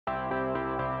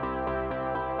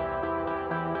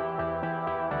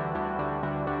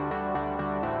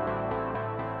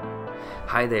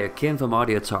Hi there, Ken from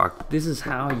Audio Talk. This is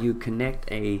how you connect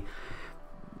a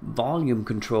volume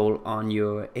control on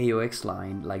your AUX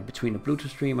line, like between a Bluetooth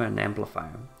streamer and an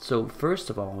amplifier. So first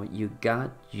of all, you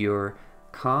got your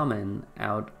common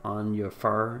out on your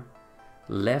far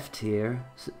left here,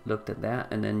 looked at that,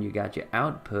 and then you got your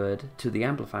output to the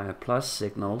amplifier plus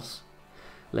signals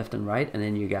left and right, and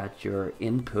then you got your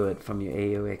input from your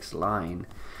AUX line.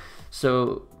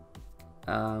 So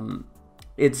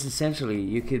it's essentially,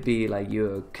 you could be like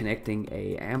you're connecting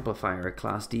a amplifier, a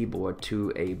Class D board,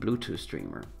 to a Bluetooth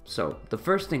streamer. So the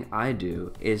first thing I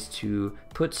do is to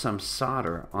put some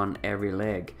solder on every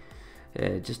leg,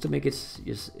 just to make it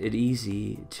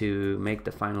easy to make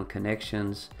the final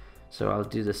connections. So I'll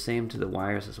do the same to the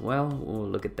wires as well. We'll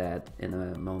look at that in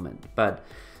a moment. But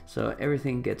so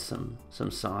everything gets some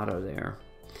solder there,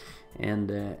 and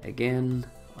again,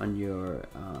 on your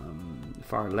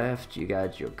far left you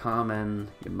got your common,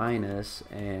 your minus,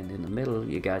 and in the middle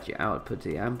you got your output to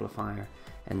the amplifier,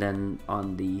 and then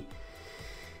on the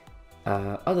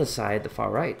other side, the far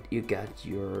right, you got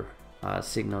your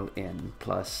signal in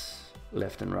plus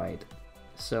left and right.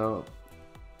 So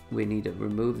we need to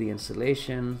remove the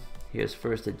insulation. Here's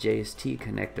first a JST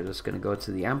connector that's going to go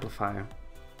to the amplifier,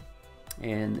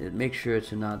 and make sure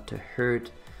to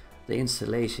hurt the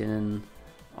insulation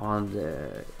on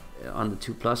the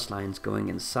 2+ lines going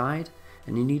inside.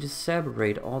 And you need to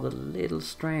separate all the little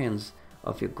strands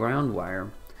of your ground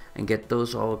wire and get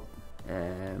those all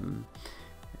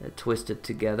twisted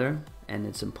together. And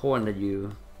it's important that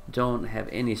you don't have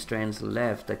any strands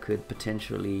left that could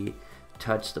potentially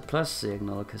touch the plus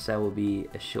signal, because that will be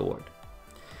a short.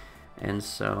 And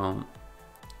so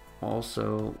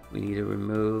also we need to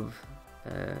remove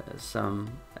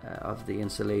some of the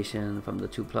insulation from the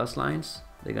 2+ lines.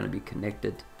 They're going to be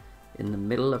connected in the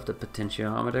middle of the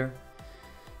potentiometer,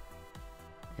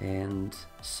 and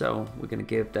so we're going to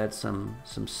give that some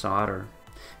solder.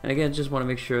 And again, just want to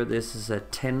make sure this is a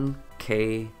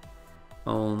 10k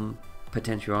ohm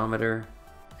potentiometer,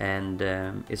 and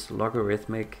it's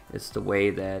logarithmic. It's the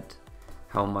way that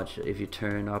how much, if you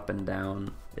turn up and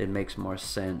down, it makes more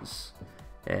sense.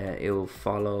 It will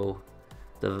follow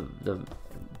the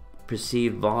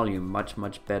perceived volume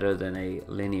much better than a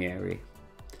linear.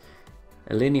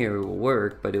 A linear will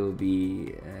work, but it will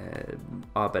be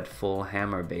up at full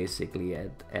hammer, basically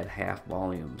at half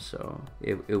volume, so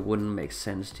it wouldn't make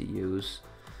sense to use.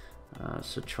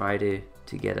 So try to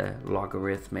get a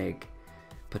logarithmic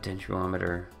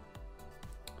potentiometer.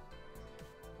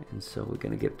 And so we're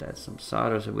going to give that some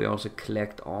solder. So we also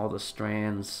collect all the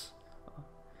strands,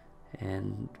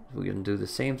 and we're going to do the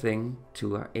same thing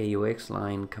to our AUX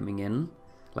line coming in,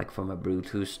 like from a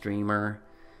Bluetooth streamer,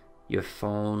 your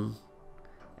phone,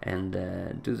 and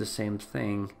do the same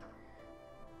thing.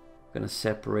 Going to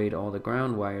separate all the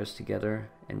ground wires together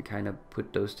and kind of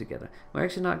put those together. We're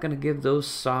actually not going to give those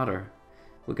solder.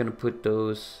 We're going to put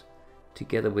those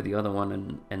together with the other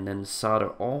one, and then solder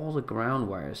all the ground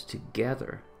wires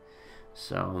together.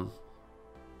 So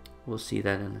we'll see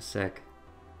that in a sec.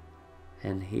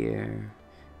 And here,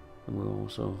 and we'll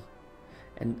also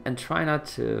and try not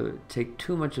to take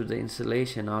too much of the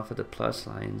insulation off of the plus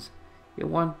lines. You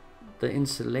want the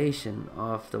insulation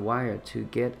of the wire to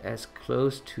get as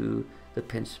close to the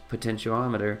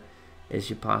potentiometer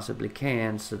as you possibly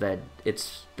can, so that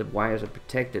the wires are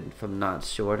protected from not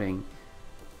shorting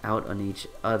out on each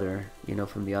other, you know,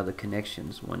 from the other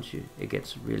connections once it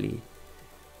gets really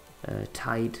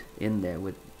tight in there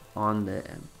on the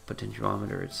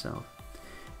potentiometer itself.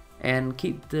 And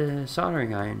keep the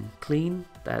soldering iron clean.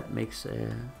 That makes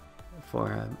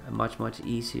for a much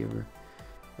easier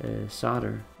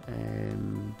solder.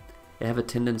 They have a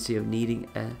tendency of needing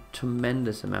a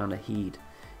tremendous amount of heat.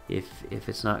 If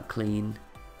it's not clean,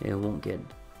 it won't get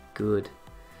good.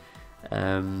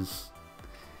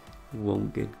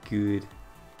 Won't get good.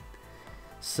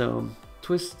 So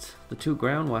twist the two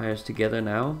ground wires together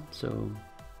now. So,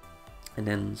 and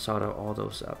then solder all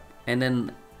those up. And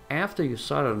then after you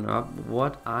solder them up,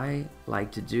 what I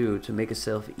like to do to make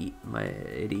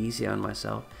it easy on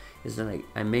myself is that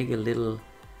I make a little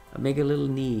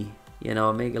knee, you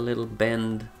know, make a little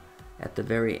bend at the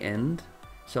very end,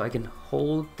 so I can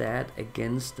hold that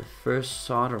against the first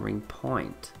soldering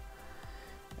point.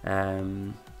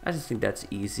 I just think that's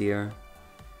easier,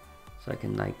 so I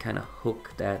can like kind of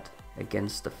hook that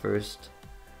against the first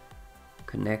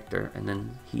connector and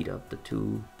then heat up the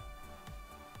two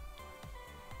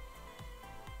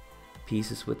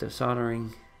pieces with the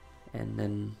soldering, and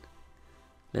then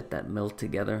let that melt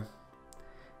together,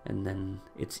 and then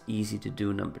it's easy to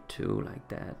do number two like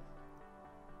that.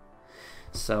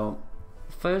 So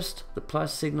first the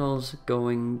plus signal's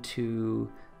going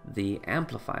to the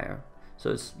amplifier,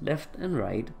 so it's left and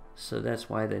right, so that's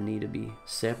why they need to be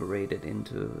separated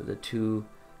into the two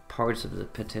parts of the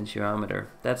potentiometer.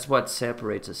 That's what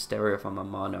separates a stereo from a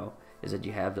mono, is that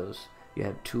you have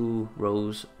two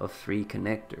rows of 3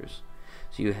 connectors.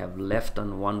 So you have left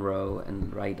on one row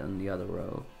and right on the other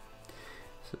row.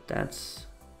 So that's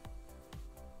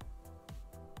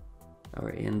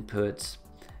our inputs.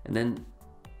 And then,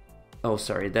 oh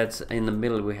sorry, that's in the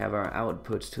middle we have our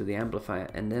outputs to the amplifier.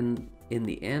 And then in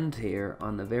the end here,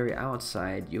 on the very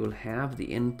outside, you'll have the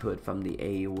input from the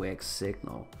AUX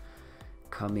signal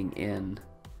coming in.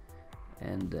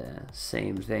 And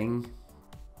same thing.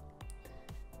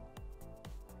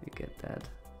 You get that.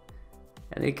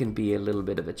 And it can be a little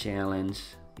bit of a challenge,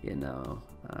 you know,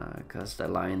 because the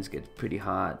lines get pretty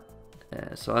hot.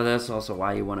 So that's also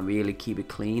why you want to really keep it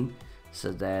clean,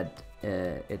 so that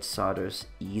it solders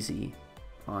easy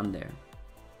on there.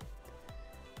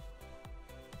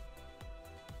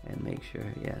 And make sure,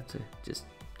 yeah,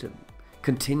 to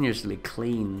continuously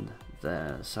clean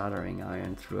the soldering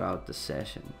iron throughout the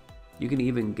session. You can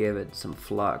even give it some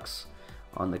flux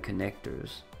on the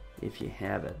connectors if you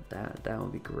have it. That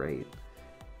would be great.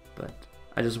 But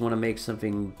I just want to make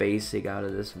something basic out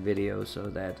of this video so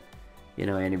that, you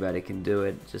know, anybody can do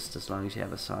it, just as long as you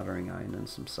have a soldering iron and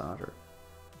some solder.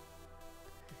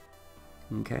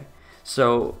 Okay,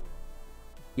 so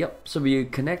yep, so you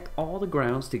connect all the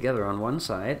grounds together on one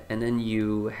side, and then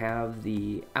you have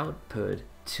the output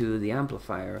to the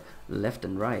amplifier left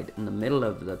and right in the middle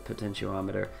of the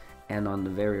potentiometer, and on the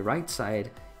very right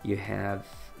side you have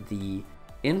the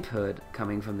input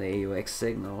coming from the AUX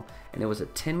signal, and it was a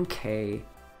 10K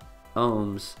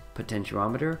ohms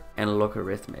potentiometer and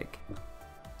logarithmic.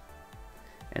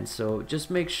 And so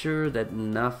just make sure that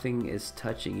nothing is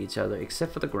touching each other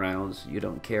except for the grounds. You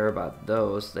don't care about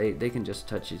those, they can just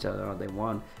touch each other all they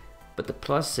want. But the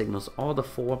plus signals, all the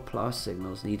 4 plus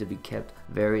signals, need to be kept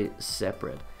very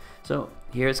separate. So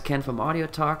here's Ken from Audio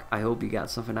Talk. I hope you got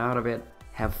something out of it.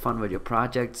 Have fun with your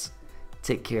projects.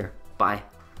 Take care. Bye.